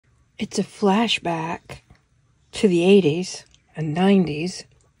It's a flashback to the 80s and 90s.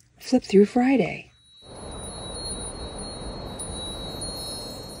 Flip through Friday.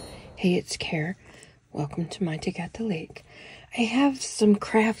 Hey, it's Care. Welcome to my Take at the Lake. I have some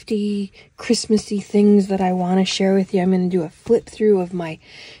crafty, Christmassy things that I want to share with you. I'm going to do a flip through of my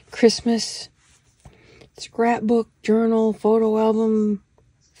Christmas scrapbook, journal, photo album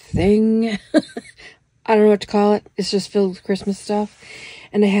thing. I don't know what to call it. It's just filled with Christmas stuff.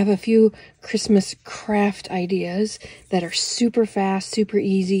 And I have a few Christmas craft ideas that are super fast, super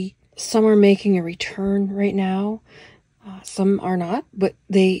easy. Some are making a return right now. Some are not, but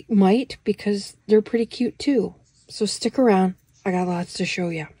they might because they're pretty cute too. So stick around. I got lots to show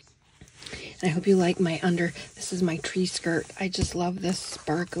you. And I hope you like my this is my tree skirt. I just love this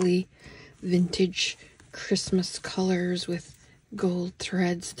sparkly vintage Christmas colors with gold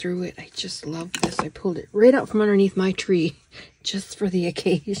threads through it. I just love this. I pulled it right out from underneath my tree just for the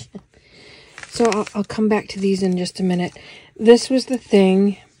occasion. So I'll come back to these in just a minute. This was the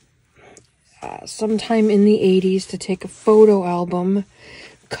thing sometime in the 80s to take a photo album,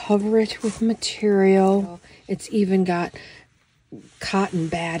 cover it with material. It's even got cotton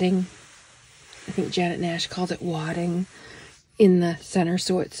batting. I think Janet Nash called it wadding in the center,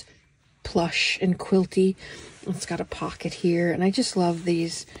 so it's plush and quilty. It's got a pocket here, and I just love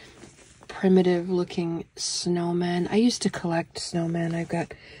these primitive looking snowmen. I used to collect snowmen.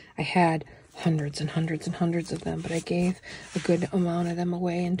 I had hundreds and hundreds and hundreds of them, but I gave a good amount of them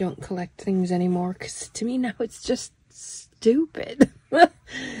away and don't collect things anymore because to me now it's just stupid.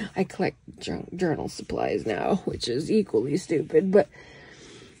 I collect junk journal supplies now, which is equally stupid, but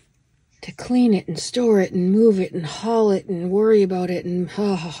to clean it and store it and move it and haul it and worry about it and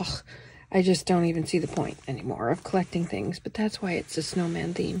I just don't even see the point anymore of collecting things, but that's why it's a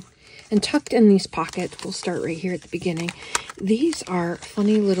snowman theme. And tucked in these pockets, we'll start right here at the beginning. These are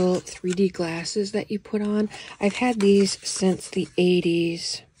funny little 3D glasses that you put on. I've had these since the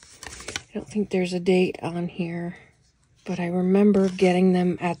 80s. I don't think there's a date on here, but I remember getting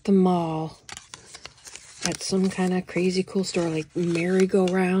them at the mall at some kind of crazy cool store like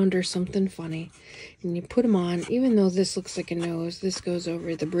merry-go-round or something funny. And you put them on, even though this looks like a nose, this goes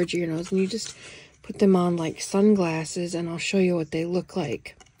over the bridge of your nose, and you just put them on like sunglasses, and I'll show you what they look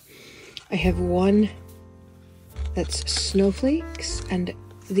like. I have one that's snowflakes, and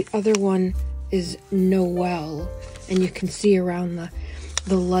the other one is Noel, and you can see around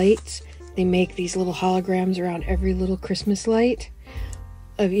the lights, they make these little holograms around every little Christmas light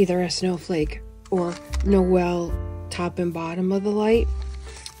of either a snowflake or Noel top and bottom of the light.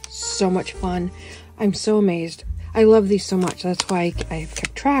 So much fun. I'm so amazed. I love these so much. That's why I've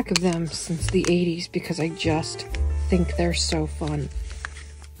kept track of them since the 80s, because I just think they're so fun.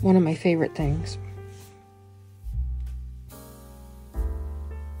 One of my favorite things.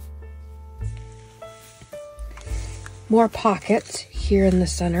 More pockets here in the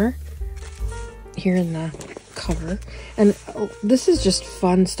center, here in the cover, and this is just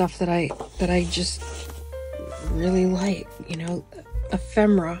fun stuff that I just really like, you know,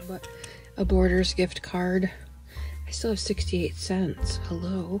 ephemera. But a Borders gift card. I still have 68 cents.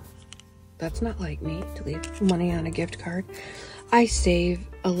 Hello. That's not like me to leave money on a gift card. I save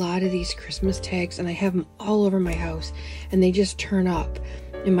a lot of these Christmas tags, and I have them all over my house, and they just turn up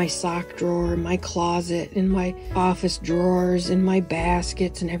in my sock drawer, in my closet, in my office drawers, in my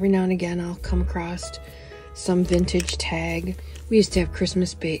baskets, and every now and again I'll come across some vintage tag. We used to have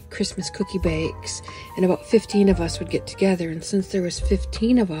Christmas cookie bakes, and about 15 of us would get together, and since there was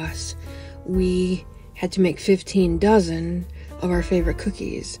 15 of us, we had to make 15 dozen of our favorite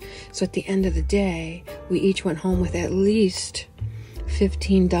cookies. So at the end of the day, we each went home with at least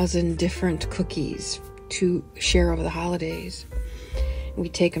 15 dozen different cookies to share over the holidays.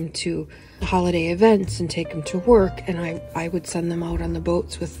 We'd take them to holiday events and take them to work, and I would send them out on the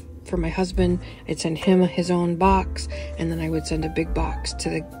boats for my husband. I'd send him his own box, and then I would send a big box to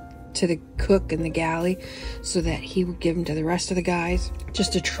the cook in the galley so that he would give them to the rest of the guys.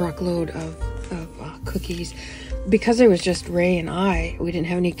 Just a truckload of cookies. Because it was just Ray and we didn't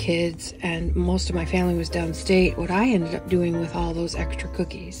have any kids, and most of my family was downstate. What I ended up doing with all those extra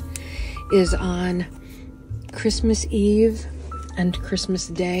cookies is on Christmas Eve and Christmas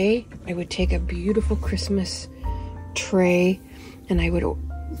Day, I would take a beautiful Christmas tray, and I would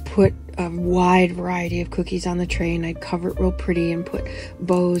put a wide variety of cookies on the tray, and I'd cover it real pretty and put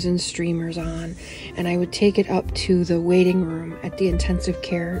bows and streamers on, and I would take it up to the waiting room at the intensive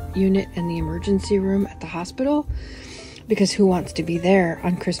care unit and the emergency room at the hospital, because who wants to be there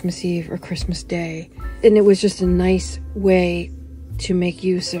on Christmas Eve or Christmas Day? And it was just a nice way to make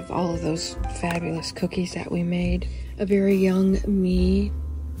use of all of those fabulous cookies that we made. A very young me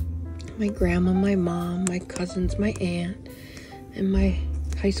My grandma, my mom, my cousins, my aunt, and my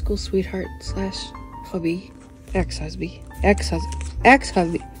high school sweetheart slash hubby, ex-hubby,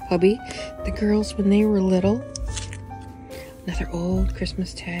 the girls when they were little. Another old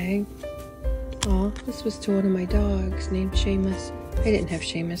Christmas tag. Aw, this was to one of my dogs named Seamus. I didn't have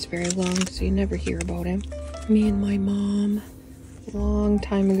Seamus very long, so you never hear about him. Me and my mom, a long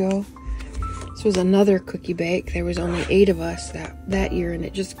time ago. This was another cookie bake. There was only 8 of us that year, and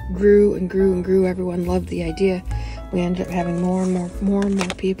it just grew and grew and grew. Everyone loved the idea. We ended up having more and more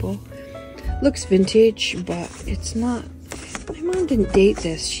people. Looks vintage, but it's not. My mom didn't date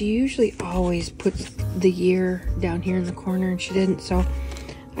this. She usually always puts the year down here in the corner, and she didn't, so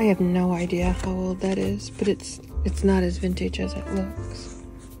I have no idea how old that is, but it's not as vintage as it looks.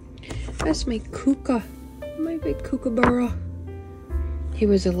 That's my Kuka, my big kookaburra. He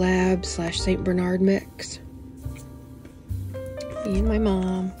was a lab slash St. Bernard mix. Me and my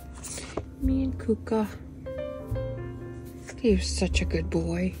mom. Me and Kuka. He was such a good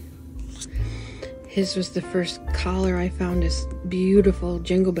boy. His was the first collar I found, this beautiful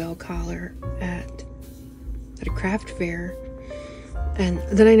Jingle Bell collar at a craft fair. And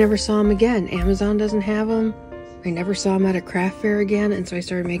then I never saw him again. Amazon doesn't have him. I never saw him at a craft fair again, and so I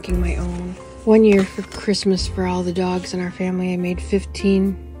started making my own. One year for Christmas for all the dogs in our family, I made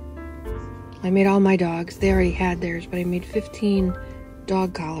 15. I made all my dogs. They already had theirs, but I made 15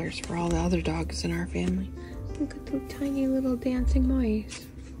 dog collars for all the other dogs in our family. Look at the tiny little dancing mice.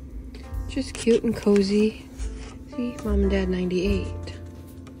 Just cute and cozy. See, Mom and Dad 98. I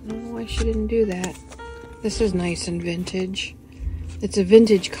don't know why she didn't do that. This is nice and vintage. It's a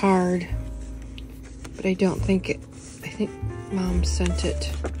vintage card, but I don't think it, I think Mom sent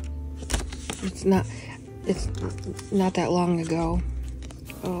it. It's not that long ago.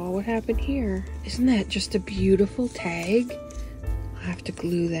 Oh, what happened here? Isn't that just a beautiful tag? I'll have to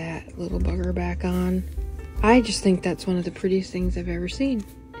glue that little bugger back on. I just think that's one of the prettiest things I've ever seen.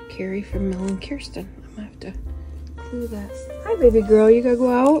 Carrie from Mel and Kirsten. I'm gonna have to glue that. Hi, baby girl, you gotta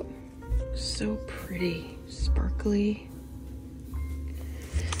go out? So pretty, sparkly.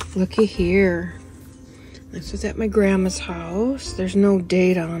 Looky here. This was at my grandma's house. There's no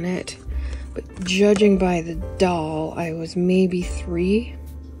date on it, but judging by the doll, I was maybe 3.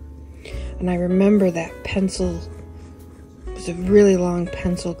 And I remember that pencil. It was a really long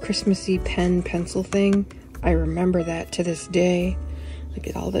pencil, Christmassy pencil thing. I remember that to this day. Look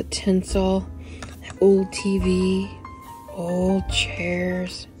at all the tinsel, that old TV, old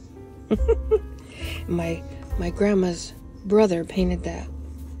chairs. My grandma's brother painted that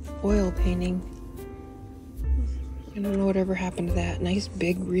oil painting. I don't know whatever happened to that. Nice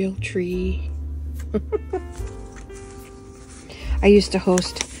big real tree. I used to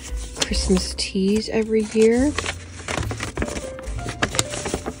host Christmas teas every year.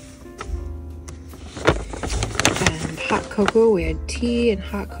 And hot cocoa. We had tea and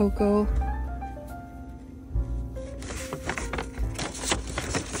hot cocoa.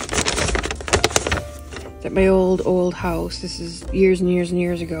 At my old house. This is years and years and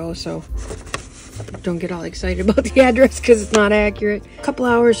years ago, so don't get all excited about the address because it's not accurate. A couple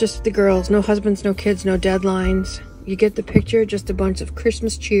hours just with the girls. No husbands, no kids, no deadlines. You get the picture. Just a bunch of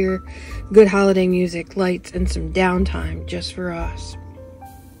Christmas cheer, good holiday music, lights, and some downtime just for us.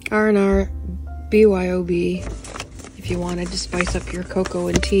 R&R, BYOB. If you wanted to spice up your cocoa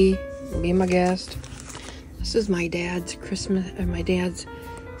and tea, be my guest. This is my dad's my dad's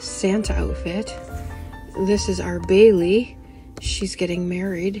Santa outfit. This is our Bailey. She's getting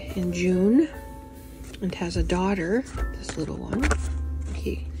married in June and has a daughter, this little one.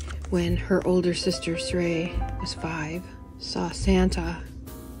 When her older sister, Sray, was 5, saw Santa,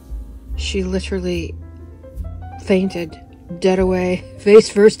 she literally fainted, dead away, face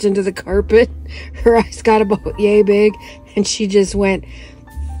first into the carpet. Her eyes got about yay big, and she just went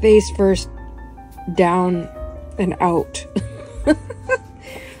face first down and out.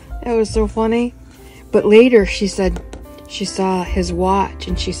 That was so funny. But later she said she saw his watch,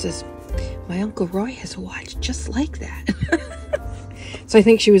 and she says, my Uncle Roy has a watch just like that. So I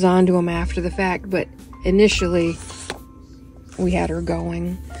think she was on to him after the fact, but initially we had her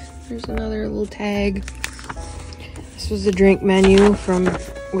going. There's another little tag. This was the drink menu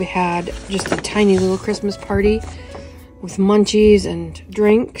we had just a tiny little Christmas party with munchies and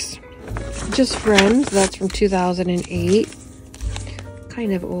drinks. Just friends. That's from 2008.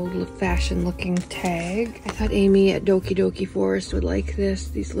 Kind of old-fashioned looking tag. I thought Amy at Doki Doki Forest would like this.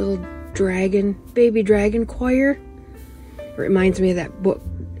 These little baby dragon choir. It reminds me of that book,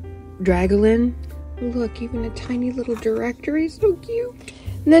 Dragolin. Look, even a tiny little directory. So cute.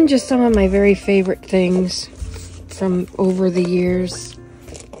 And then just some of my very favorite things from over the years.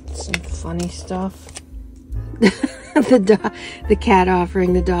 Some funny stuff. The cat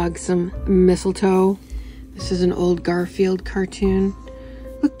offering the dog some mistletoe. This is an old Garfield cartoon.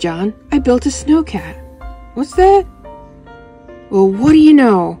 Look, John, I built a snowcat. What's that? Well, what do you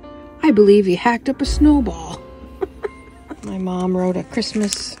know? I believe he hacked up a snowball. My mom wrote a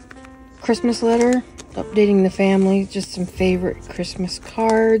Christmas letter, updating the family, just some favorite Christmas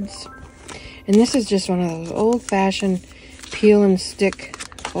cards. And this is just one of those old-fashioned peel and stick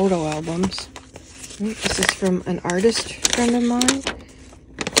photo albums. This is from an artist friend of mine.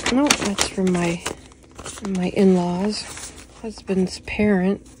 No, that's from my in-laws. Husband's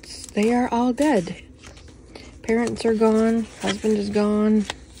parents. They are all dead. Parents are gone. Husband is gone.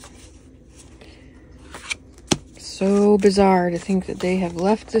 So bizarre to think that they have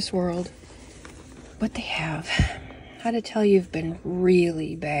left this world. But they have. How to tell you've been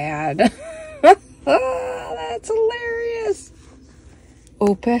really bad. Oh, that's hilarious.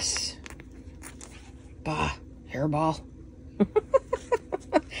 Opus. Bah, hairball.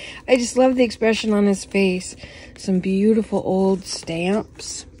 I just love the expression on his face. Some beautiful old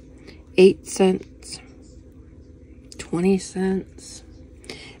stamps. 8 cents. 20 cents.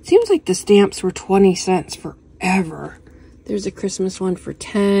 It seems like the stamps were 20 cents forever. There's a Christmas one for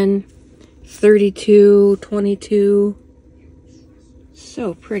 10, 32, 22.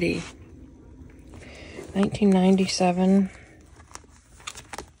 So pretty. 1997.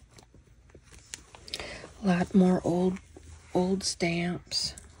 A lot more old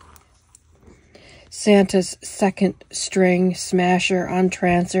stamps. Santa's second string smasher on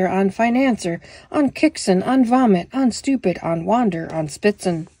Trancer, on Financer, on Kixen, on Vomit, on Stupid, on Wander, on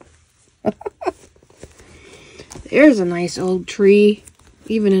Spitzen. There's a nice old tree,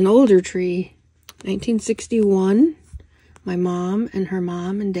 even an older tree. 1961. My mom and her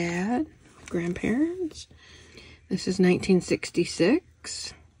mom and dad, grandparents. This is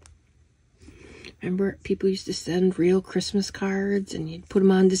 1966. Remember, people used to send real Christmas cards and you'd put them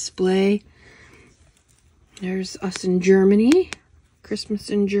on display. There's us in Germany.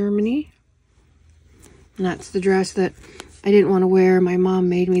 Christmas in Germany. And that's the dress that I didn't want to wear. My mom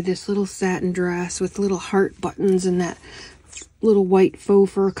made me this little satin dress with little heart buttons and that little white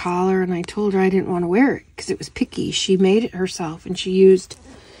faux fur collar. And I told her I didn't want to wear it because it was picky. She made it herself and she used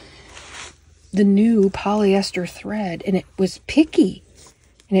the new polyester thread. And it was picky.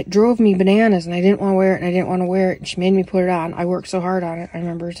 And it drove me bananas, and I didn't want to wear it, and I didn't want to wear it, and she made me put it on. I worked so hard on it. I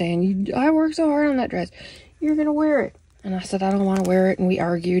remember saying, I worked so hard on that dress. You're going to wear it. And I said, I don't want to wear it, and we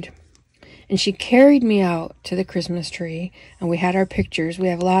argued. And she carried me out to the Christmas tree, and we had our pictures. We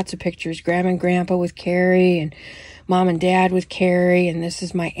have lots of pictures. Grandma and Grandpa with Carrie, and Mom and Dad with Carrie, and this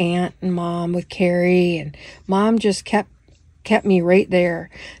is my aunt and Mom with Carrie, and Mom just kept me right there.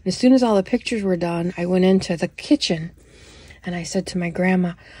 And as soon as all the pictures were done, I went into the kitchen. And I said to my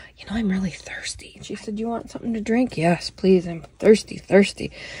grandma, you know, I'm really thirsty. And she said, you want something to drink? Yes, please. I'm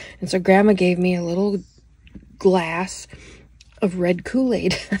thirsty. And so Grandma gave me a little glass of red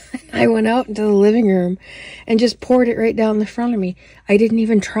Kool-Aid. I went out into the living room and just poured it right down the front of me. I didn't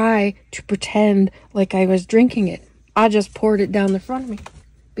even try to pretend like I was drinking it. I just poured it down the front of me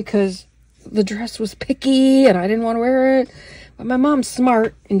because the dress was picky and I didn't want to wear it. But my mom's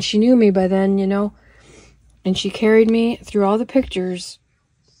smart and she knew me by then, you know. And she carried me through all the pictures.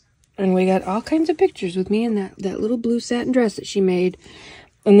 And we got all kinds of pictures with me in that little blue satin dress that she made.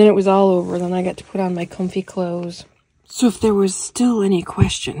 And then it was all over. Then I got to put on my comfy clothes. So if there was still any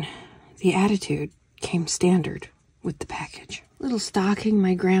question, the attitude came standard with the package. Little stocking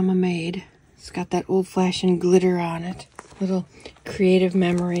my grandma made. It's got that old-fashioned glitter on it. Little creative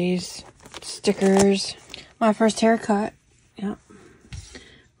memories. Stickers. My first haircut. Yep.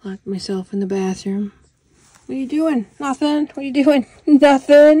 Locked myself in the bathroom. What are you doing? Nothing. What are you doing?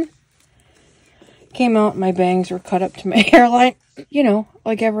 Nothing. Came out, my bangs were cut up to my hairline. You know,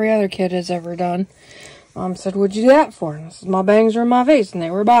 like every other kid has ever done. Mom said, what'd you do that for? And I said, my bangs were in my face and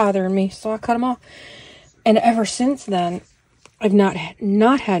they were bothering me, so I cut them off. And ever since then, I've not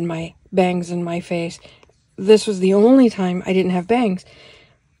had my bangs in my face. This was the only time I didn't have bangs.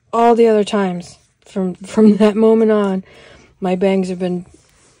 All the other times, from that moment on, my bangs have been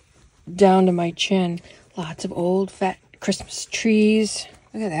down to my chin. Lots of old, fat Christmas trees.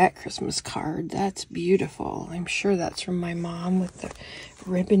 Look at that Christmas card. That's beautiful. I'm sure that's from my mom with the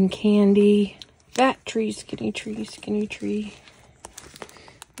ribbon candy. Fat tree, skinny tree, skinny tree.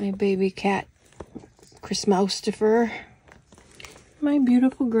 My baby cat, Christmaustifer. My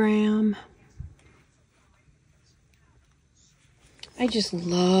beautiful Graham. I just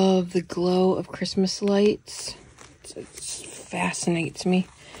love the glow of Christmas lights. It fascinates me.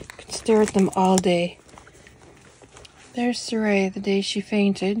 I could stare at them all day. There's Saray the day she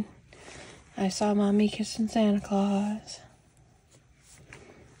fainted. I saw Mommy kissing Santa Claus.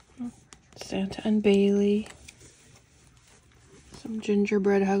 Santa and Bailey. Some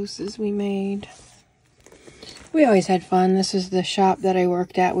gingerbread houses we made. We always had fun. This is the shop that I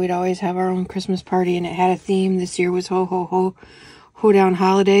worked at. We'd always have our own Christmas party, and it had a theme. This year was Ho Ho Ho, Ho Down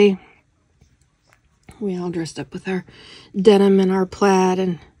Holiday. We all dressed up with our denim and our plaid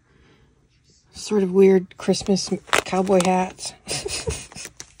and sort of weird Christmas cowboy hats.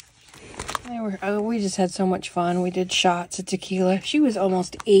 We just had so much fun. We did shots of tequila. She was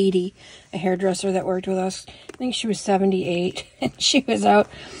almost 80, a hairdresser that worked with us. I think she was 78, and she was out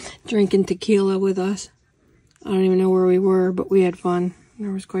drinking tequila with us. I don't even know where we were, but we had fun.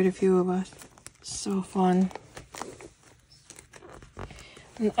 There was quite a few of us. So fun.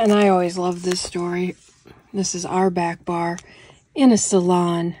 And I always loved this story. This is our back bar in a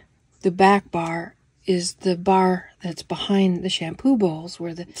salon. The back bar is the bar that's behind the shampoo bowls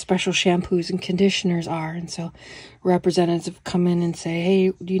where the special shampoos and conditioners are. And so representatives come in and say,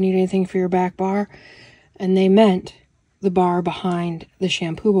 hey, do you need anything for your back bar? And they meant the bar behind the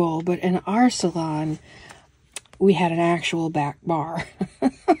shampoo bowl. But in our salon, we had an actual back bar.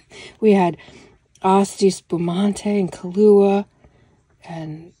 We had Asti, Spumante, and Kahlua,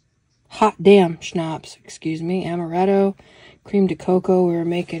 and hot damn schnapps, excuse me, amaretto, cream de cocoa. We were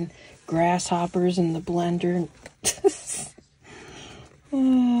making grasshoppers in the blender.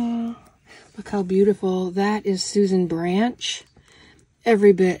 Oh, look how beautiful. That is Susan Branch.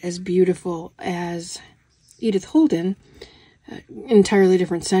 Every bit as beautiful as Edith Holden. Entirely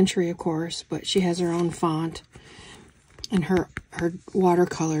different century, of course, but she has her own font. And her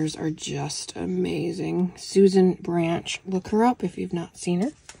watercolors are just amazing. Susan Branch. Look her up if you've not seen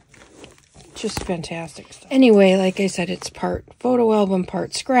her. Just fantastic stuff. Anyway, like I said, it's part photo album,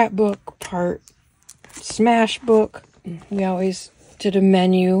 part scrapbook, part smash book. We always did a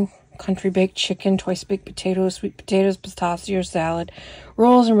menu. Country baked chicken, twice baked potatoes, sweet potatoes, pistachio salad,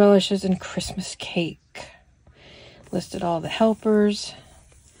 rolls and relishes, and Christmas cake. Listed all the helpers.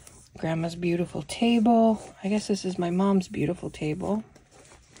 Grandma's beautiful table. I guess this is my mom's beautiful table.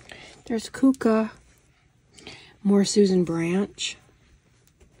 There's Kuka. More Susan Branch.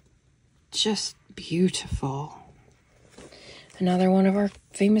 Just beautiful. Another one of our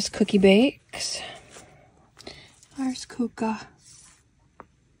famous cookie bakes. There's Kuka.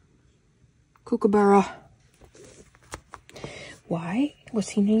 Kookaburra. Why was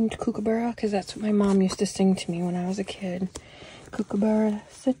he named Kookaburra? Because that's what my mom used to sing to me when I was a kid. Kookaburra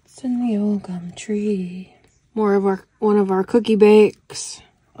sits in the old gum tree. More of one of our cookie bakes.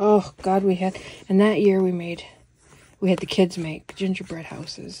 Oh God, and that year we had the kids make gingerbread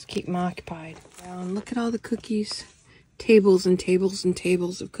houses, keep them occupied. And look at all the cookies. Tables and tables and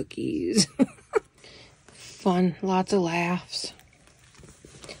tables of cookies. Fun, lots of laughs.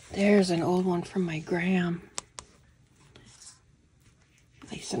 There's an old one from my gram.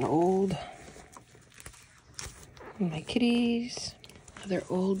 Nice and old. And my kitties. Another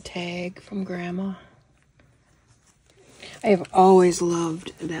old tag from Grandma. I have always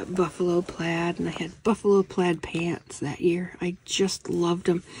loved that buffalo plaid, and I had buffalo plaid pants that year. I just loved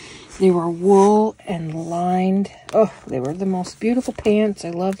them. They were wool and lined. Oh, they were the most beautiful pants. I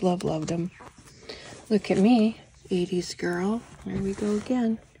loved, loved, loved them. Look at me, 80s girl. There we go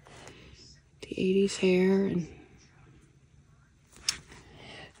again. The 80s hair and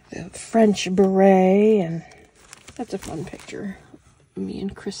the French beret, and that's a fun picture. Me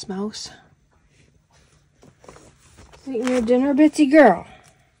and Chris Mouse. Eating your dinner, Bitsy girl.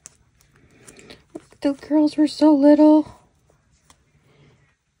 The girls were so little.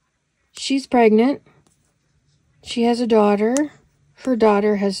 She's pregnant. She has a daughter. Her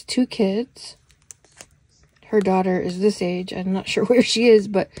daughter has 2 kids. Her daughter is this age. I'm not sure where she is,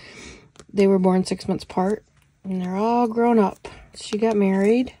 but they were born 6 months apart. And they're all grown up. She got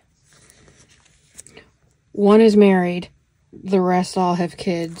married. One is married. The rest all have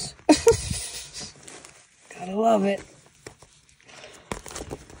kids. Gotta love it.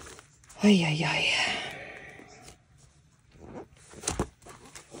 Ay, ay, ay.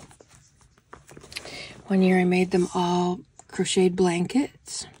 One year I made them all crocheted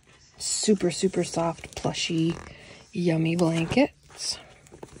blankets. Super, super soft, plushy, yummy blankets.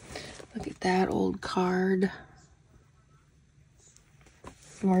 Look at that old card.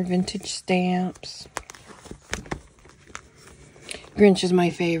 More vintage stamps. Grinch is my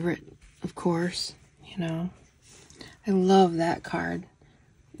favorite, of course, you know. I love that card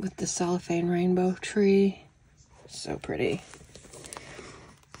with the cellophane rainbow tree. So pretty.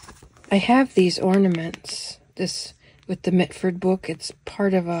 I have these ornaments, this with the Mitford book. It's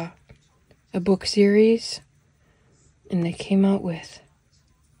part of a book series. And they came out with,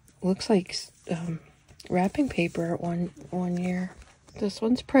 looks like wrapping paper one year. This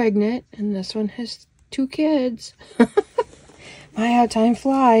one's pregnant, and this one has 2 kids. My, how time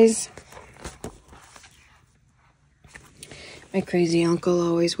flies. My crazy uncle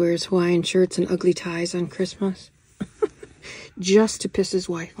always wears Hawaiian shirts and ugly ties on Christmas. Just to piss his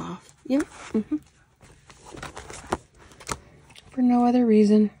wife off. Yep. For no other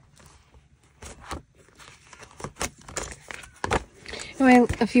reason. Anyway,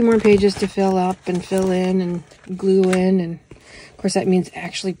 a few more pages to fill up and fill in and glue in, and of course that means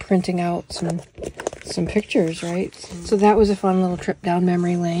actually printing out some pictures, right? So that was a fun little trip down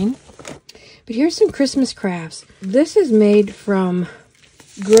memory lane. But here's some Christmas crafts. This is made from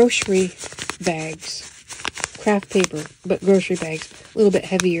grocery bags, craft paper, but grocery bags, a little bit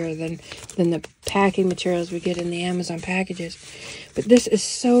heavier than the packing materials we get in the Amazon packages. But this is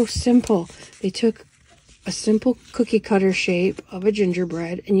so simple. They took a simple cookie cutter shape of a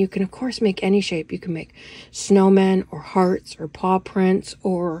gingerbread, and you can of course make any shape. You can make snowmen or hearts or paw prints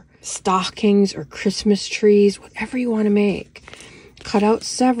or stockings or Christmas trees, whatever you want to make. Cut out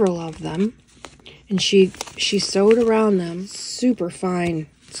several of them, and she sewed around them super fine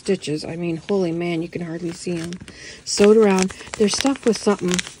stitches. I mean, holy man, you can hardly see them. Sewed around. They're stuffed with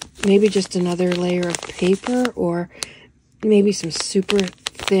something, maybe just another layer of paper, or maybe some super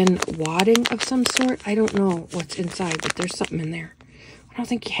thin wadding of some sort. I don't know what's inside, but there's something in there. I don't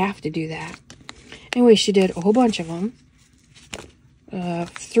think you have to do that. Anyway, she did a whole bunch of them.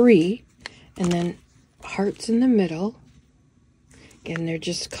 3. And then hearts in the middle. Again, they're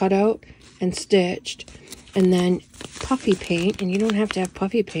just cut out and stitched. And then puffy paint. And you don't have to have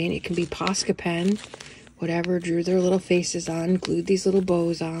puffy paint. It can be Posca pen. Whatever. Drew their little faces on. Glued these little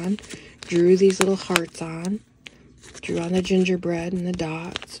bows on. Drew these little hearts on. Drew on the gingerbread and the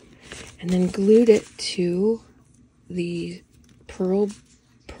dots, and then glued it to the pearl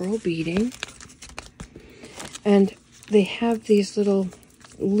beading. And they have these little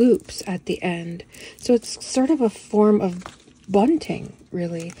loops at the end, so it's sort of a form of bunting,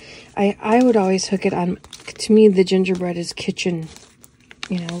 really. I would always hook it on. To me, the gingerbread is kitchen,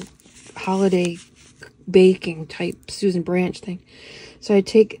 holiday baking type Susan Branch thing. So I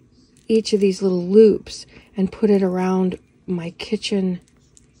take each of these little loops and put it around my kitchen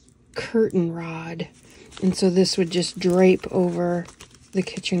curtain rod. And so this would just drape over the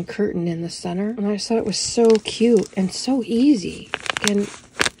kitchen curtain in the center. And I just thought it was so cute and so easy. And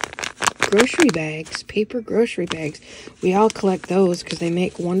grocery bags, paper grocery bags. We all collect those because they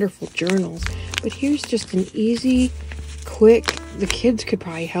make wonderful journals. But here's just an easy, quick, the kids could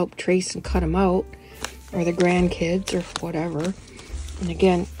probably help trace and cut them out, or the grandkids or whatever. And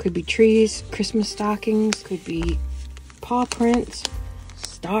again, could be trees, Christmas stockings, could be paw prints,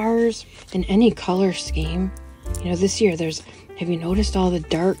 stars, and any color scheme. This year have you noticed all the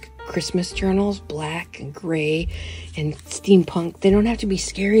dark Christmas journals? Black and gray and steampunk. They don't have to be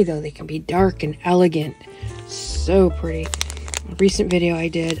scary though. They can be dark and elegant. So pretty. A recent video I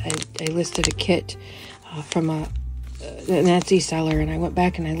did, I listed a kit from an Etsy seller, and I went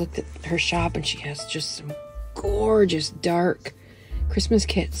back and I looked at her shop, and she has just some gorgeous dark Christmas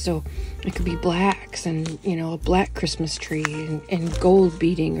kits. So it could be blacks and a black Christmas tree and gold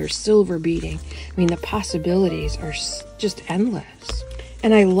beading or silver beading. I mean, the possibilities are just endless,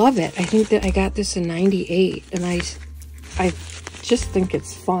 and I love it. I think that I got this in '98, and I just think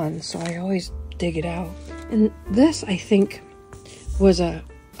it's fun, so I always dig it out. And this, I think, was a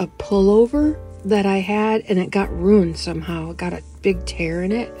pullover that I had, and it got ruined somehow. It got a big tear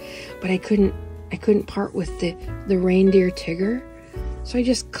in it, but I couldn't part with the reindeer Tigger. So I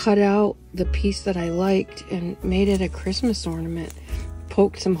just cut out the piece that I liked and made it a Christmas ornament.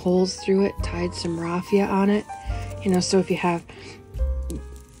 Poked some holes through it, tied some raffia on it. So if you have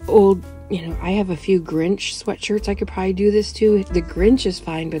old, I have a few Grinch sweatshirts I could probably do this to. The Grinch is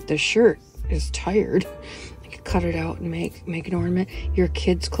fine, but the shirt is tired. I could cut it out and make an ornament. Your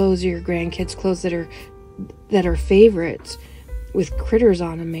kids' clothes or your grandkids' clothes that are favorites with critters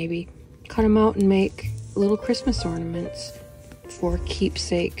on them, maybe. Cut them out and make little Christmas ornaments for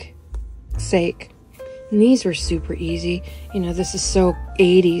keepsake sake. And these were super easy. This is so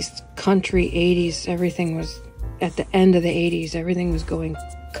 80s, country 80s. Everything was at the end of the 80s. Everything was going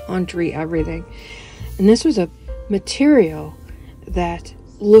country everything. And this was a material that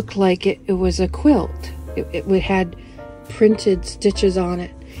looked like it was a quilt. It had printed stitches on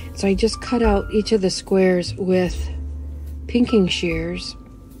it. So I just cut out each of the squares with pinking shears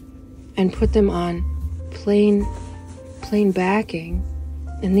and put them on plain backing,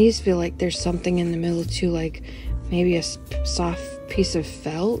 and these feel like there's something in the middle too, like maybe a soft piece of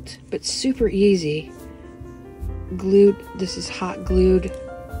felt, but super easy. glued, this is hot glued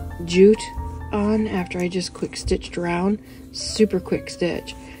jute on after I just quick stitched around. Super quick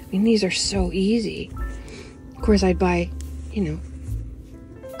stitch. I mean, these are so easy. Of course, I'd buy, you know,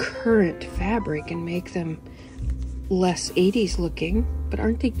 current fabric and make them less 80s looking, but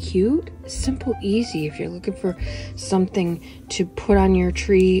aren't they cute? Simple, easy. If you're looking for something to put on your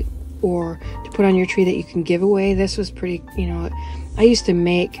tree or to put on your tree that you can give away, this was pretty, you know, I used to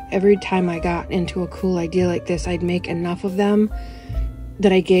make, every time I got into a cool idea like this, I'd make enough of them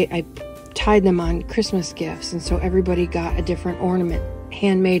that I tied them on Christmas gifts, and so everybody got a different ornament,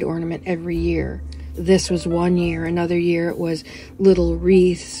 handmade ornament every year. This was one year. Another year it was little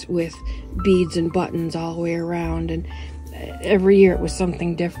wreaths with beads and buttons all the way around, and every year it was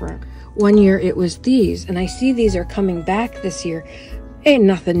something different. One year it was these, and I see these are coming back this year. Ain't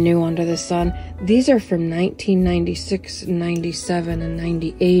nothing new under the sun. These are from 1996, 97, and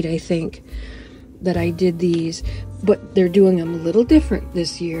 98, I think, that I did these, but they're doing them a little different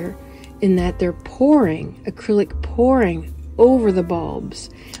this year in that they're pouring, acrylic pouring over the bulbs.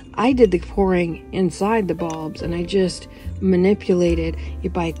 I did the pouring inside the bulbs, and I just manipulated.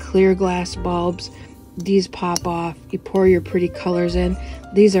 You buy clear glass bulbs, these pop off, you pour your pretty colors in.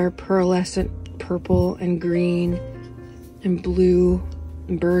 These are pearlescent purple and green and blue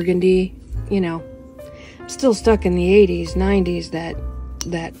and burgundy. You know, I'm still stuck in the 80s, 90s,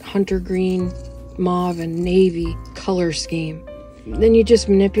 that hunter green, mauve, and navy color scheme. Then you just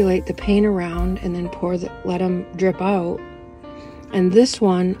manipulate the paint around and then let them drip out. And this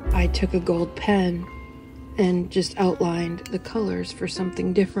one, I took a gold pen and just outlined the colors for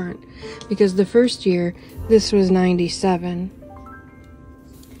something different. Because the first year, this was 97.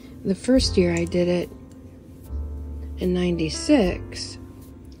 The first year I did it in 96,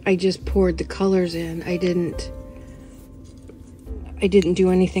 I just poured the colors in. I didn't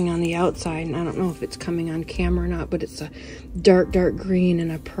do anything on the outside, and I don't know if it's coming on camera or not, but it's a dark green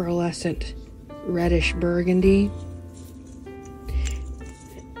and a pearlescent reddish burgundy.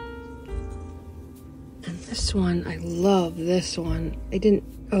 And this one, I love this one.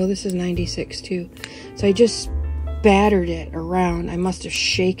 This is 96 too. So I just spattered it around. I must have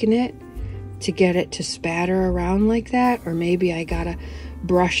shaken it to get it to spatter around like that, or maybe I got a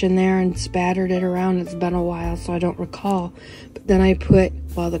brush in there and spattered it around. It's been a while, so I don't recall. But then I put,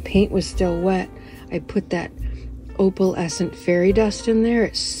 while the paint was still wet, I put that opalescent fairy dust in there.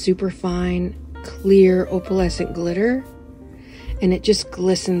 It's super fine, clear opalescent glitter, and it just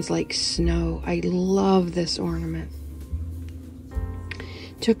glistens like snow. I love this ornament.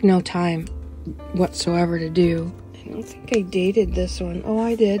 Took no time whatsoever to do. I don't think I dated this one. Oh,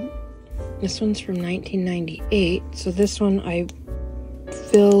 I did. This one's from 1998. So this one I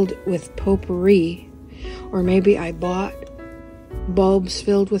filled with potpourri, or maybe I bought bulbs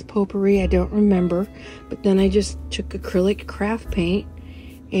filled with potpourri. I don't remember. But then I just took acrylic craft paint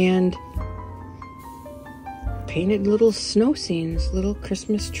and painted little snow scenes, little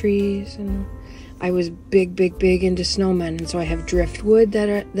Christmas trees, and I was big into snowmen, and so I have driftwood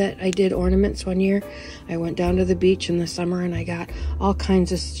that I did ornaments one year. I went down to the beach in the summer and I got all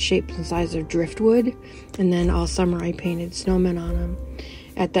kinds of shapes and sizes of driftwood, and then all summer I painted snowmen on them.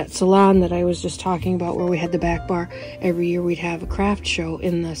 At that salon that I was just talking about where we had the back bar, every year we'd have a craft show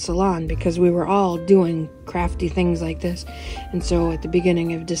in the salon because we were all doing crafty things like this. And so at the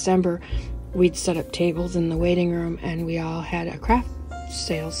beginning of December, we'd set up tables in the waiting room and we all had a craft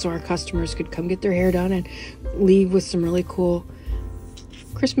sale so our customers could come get their hair done and leave with some really cool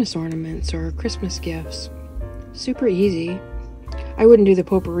Christmas ornaments or Christmas gifts. Super easy. I wouldn't do the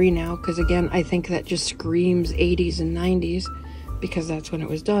potpourri now because, again, I think that just screams 80s and 90s because that's when it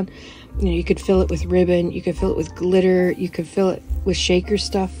was done. You know, you could fill it with ribbon, you could fill it with glitter, you could fill it with shaker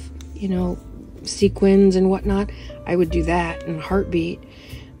stuff, you know, sequins and whatnot. I would do that in a heartbeat.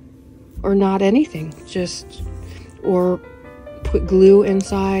 Or not anything, or put glue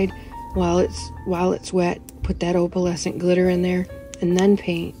inside while it's wet, put that opalescent glitter in there, and then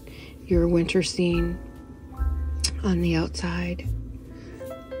paint your winter scene on the outside.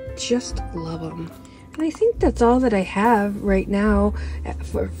 Just love them. And I think that's all that I have right now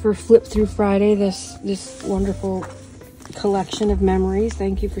for Flip Through Friday, this wonderful collection of memories.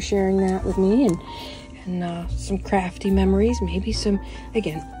 Thank you for sharing that with me, and some crafty memories, maybe some,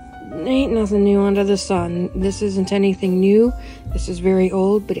 again, ain't nothing new under the sun. This isn't anything new. This is very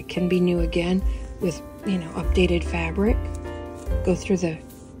old, but it can be new again with, you know, updated fabric. Go through the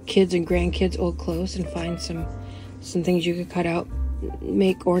kids' and grandkids' old clothes and find some things you could cut out,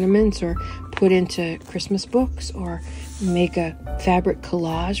 make ornaments, or put into Christmas books, or make a fabric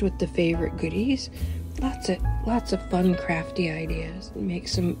collage with the favorite goodies. Lots of fun, crafty ideas. Make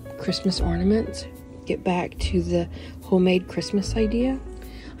some Christmas ornaments. get back to the homemade Christmas idea.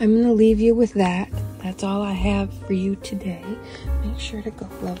 I'm going to leave you with that. That's all I have for you today. Make sure to go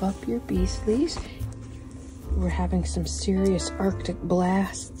glove up your beasties. We're having some serious Arctic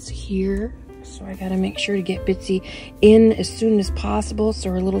blasts here, so I gotta make sure to get Bitsy in as soon as possible so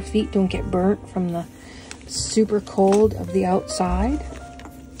her little feet don't get burnt from the super cold of the outside.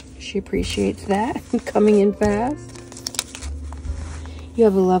 She appreciates that, coming in fast. You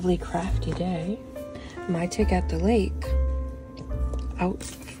have a lovely crafty day. My Tick at the Lake out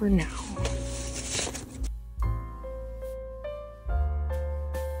for now.